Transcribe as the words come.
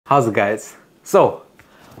How's it, guys? So,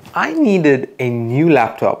 I needed a new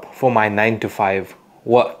laptop for my 9 to 5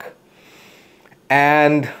 work.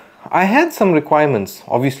 And I had some requirements.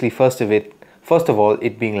 Obviously, first of all,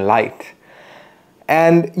 it being light.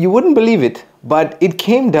 And you wouldn't believe it, but it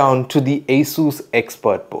came down to the Asus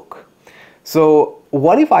Expertbook. So,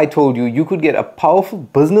 what if I told you you could get a powerful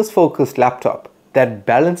business-focused laptop that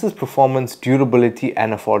balances performance, durability,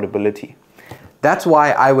 and affordability? That's why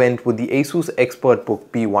I went with the Asus Expertbook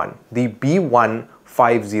B1, the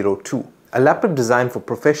B1502, a laptop designed for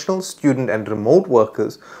professional, student, and remote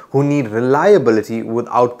workers who need reliability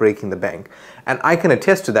without breaking the bank. And I can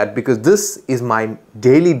attest to that because this is my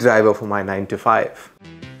daily driver for my 9 to 5.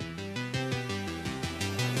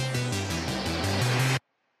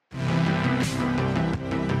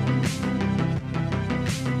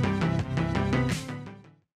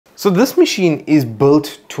 So this machine is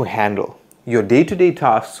built to handle your day-to-day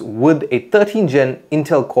tasks with a 13th gen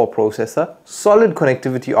Intel Core processor, solid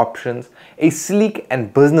connectivity options, a sleek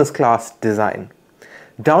and business-class design,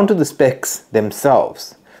 down to the specs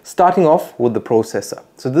themselves. Starting off with the processor.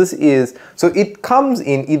 So it comes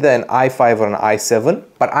in either an i5 or an i7,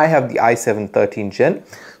 but I have the i7 13th gen.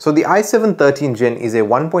 So the i7 13th gen is a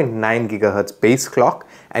 1.9 GHz base clock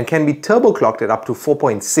and can be turbo clocked at up to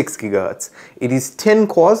 4.6 GHz. It is 10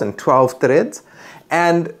 cores and 12 threads.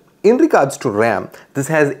 And in regards to RAM, this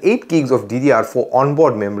has 8 gigs of DDR4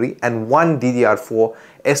 onboard memory and 1 DDR4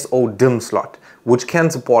 SO-DIMM slot, which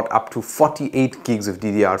can support up to 48 gigs of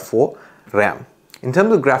DDR4 RAM. In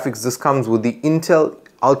terms of graphics, this comes with the Intel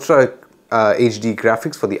Ultra HD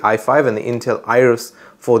graphics for the i5 and the Intel Iris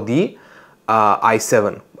for the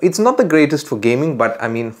i7. It's not the greatest for gaming, but I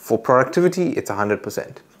mean, for productivity, it's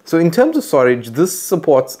 100%. So in terms of storage, this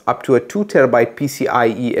supports up to a 2 TB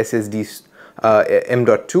PCIe SSD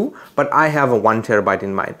M.2, but I have a 1 TB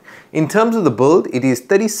in mind. In terms of the build, it is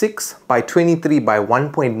 36 by 23 by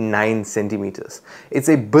 1.9 centimeters. It's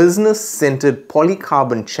a business-centered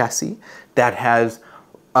polycarbon chassis that has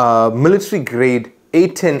military grade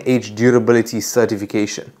A10H durability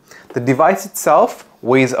certification. The device itself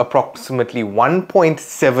weighs approximately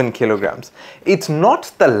 1.7 kilograms. It's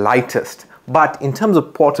not the lightest, but in terms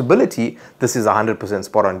of portability, this is 100%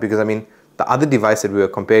 spot on, because I mean, the other device that we were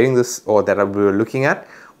comparing this, or that we were looking at,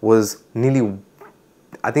 was nearly,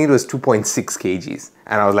 I think it was 2.6 kgs.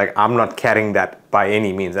 And I was like, I'm not carrying that by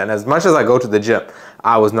any means. And as much as I go to the gym,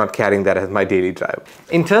 I was not carrying that as my daily drive.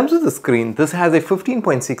 In terms of the screen, this has a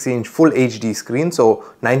 15.6-inch full HD screen, so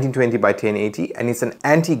 1920 by 1080, and it's an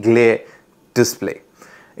anti-glare display.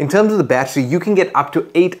 In terms of the battery, you can get up to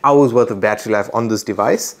 8 hours worth of battery life on this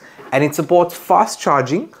device, and it supports fast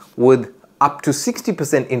charging with up to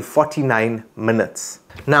 60% in 49 minutes.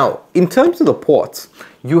 Now, in terms of the ports,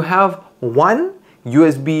 you have one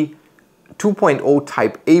USB 2.0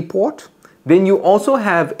 Type A port. Then you also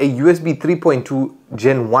have a USB 3.2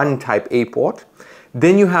 Gen 1 Type A port.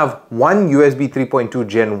 Then you have one USB 3.2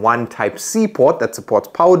 Gen 1 Type C port that supports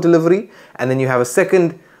power delivery. And then you have a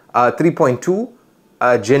second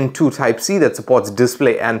 3.2 Gen 2 Type C that supports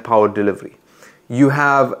display and power delivery. You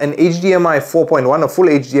have an HDMI 4.1, a full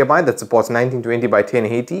HDMI that supports 1920 by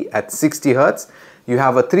 1080 at 60 Hz. You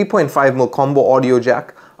have a 3.5mm combo audio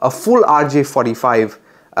jack, a full RJ45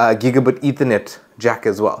 gigabit Ethernet jack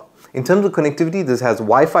as well. In terms of connectivity, this has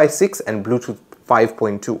Wi-Fi 6 and Bluetooth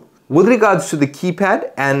 5.2. With regards to the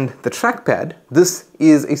keypad and the trackpad, this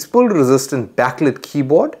is a spill-resistant backlit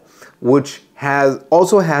keyboard, which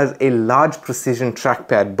also has a large precision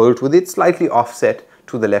trackpad built with it, slightly offset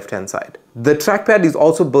to the left-hand side. The trackpad is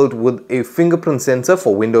also built with a fingerprint sensor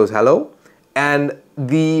for Windows Hello, and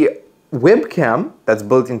the webcam that's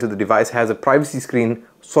built into the device has a privacy screen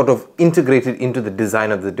sort of integrated into the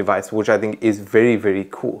design of the device, which I think is very, very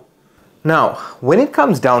cool. Now, when it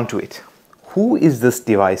comes down to it, who is this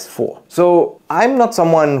device for? So I'm not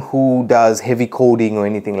someone who does heavy coding or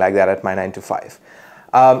anything like that at my 9 to 5.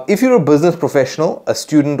 If you're a business professional, a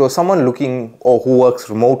student, or someone looking or who works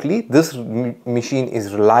remotely, this machine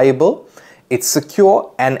is reliable, it's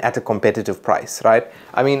secure, and at a competitive price, right?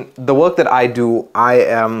 I mean, the work that I do, I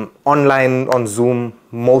am online on Zoom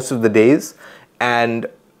most of the days, and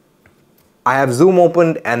I have Zoom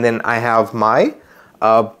opened, and then I have my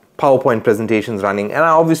PowerPoint presentations running, and I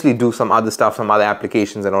obviously do some other stuff, some other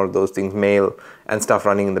applications and all of those things, mail and stuff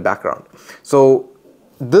running in the background. So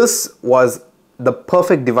this was the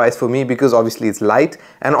perfect device for me because obviously it's light,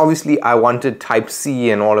 and obviously I wanted Type C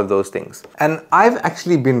and all of those things. And I've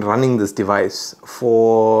actually been running this device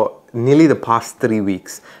for nearly the past 3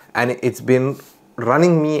 weeks, and it's been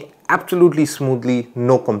running me absolutely smoothly,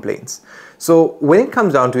 no complaints. So when it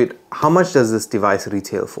comes down to it, how much does this device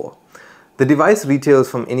retail for? The device retails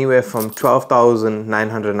from anywhere from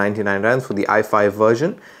 12,999 rands for the i5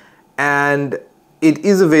 version, and it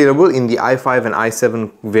is available in the i5 and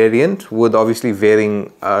i7 variant with obviously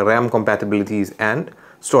varying RAM compatibilities and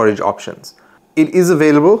storage options. It is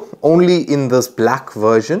available only in this black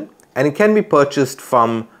version, and it can be purchased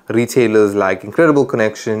from retailers like Incredible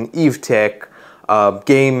Connection, Eve Tech,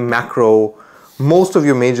 Game, Macro, most of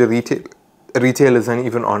your major retailers, and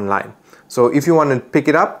even online. So if you want to pick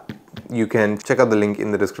it up, you can check out the link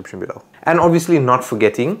in the description below. And obviously not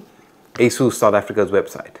forgetting Asus South Africa's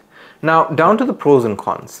website. Now down to the pros and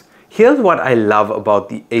cons. Here's what I love about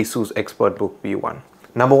the Asus Expertbook B1.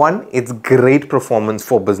 Number one, it's great performance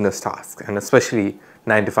for business tasks, and especially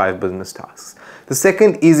 9 to 5 business tasks. The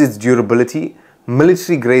second is its durability,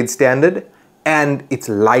 military grade standard, and its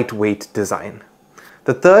lightweight design.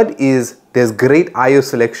 The third is there's great I/O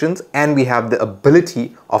selections, and we have the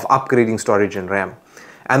ability of upgrading storage and RAM.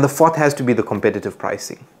 And the fourth has to be the competitive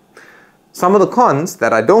pricing. Some of the cons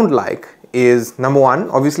that I don't like is, number one,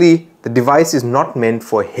 obviously the device is not meant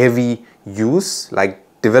for heavy use like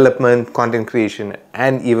development, content creation,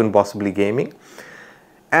 and even possibly gaming.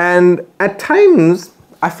 And at times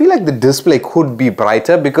I feel like the display could be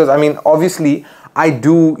brighter, because I mean obviously I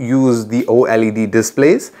do use the OLED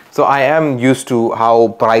displays, so I am used to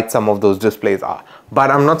how bright some of those displays are. But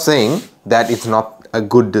I'm not saying that it's not a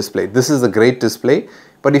good display. This is a great display,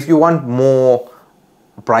 but if you want more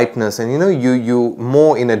brightness and you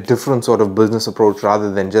more in a different sort of business approach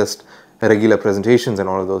rather than just regular presentations and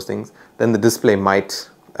all of those things, then the display might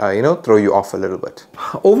throw you off a little bit.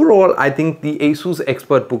 Overall, I think the Asus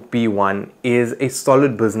Expertbook B1 is a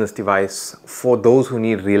solid business device for those who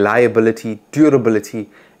need reliability,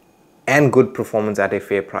 durability, and good performance at a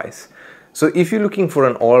fair price. So if you're looking for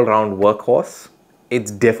an all-round workhorse,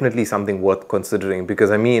 it's definitely something worth considering,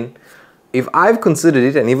 because I mean, if I've considered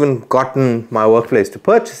it and even gotten my workplace to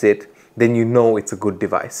purchase it, then you know it's a good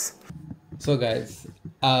device. So guys,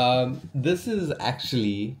 this is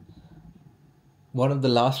actually one of the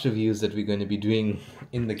last reviews that we're going to be doing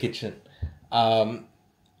in the kitchen. I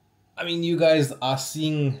mean, you guys are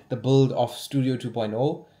seeing the build of Studio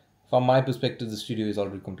 2.0. From my perspective, the studio is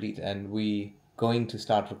already complete and we're going to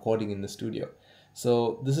start recording in the studio.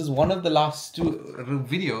 So this is one of the last two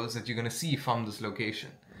videos that you're going to see from this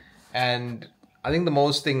location. And I think the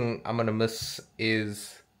most thing I'm going to miss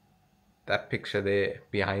is that picture there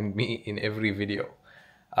behind me in every video.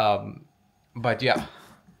 But yeah,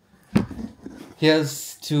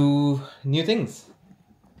 here's to new things.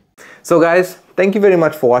 So guys, thank you very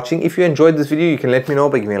much for watching. If you enjoyed this video, you can let me know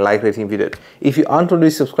by giving a like rating if you did. If you aren't already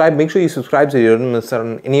subscribed, make sure you subscribe so you don't miss out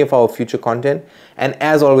on any of our future content. And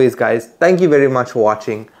as always guys, thank you very much for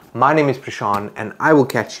watching. My name is Preshaan and I will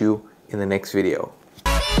catch you in the next video.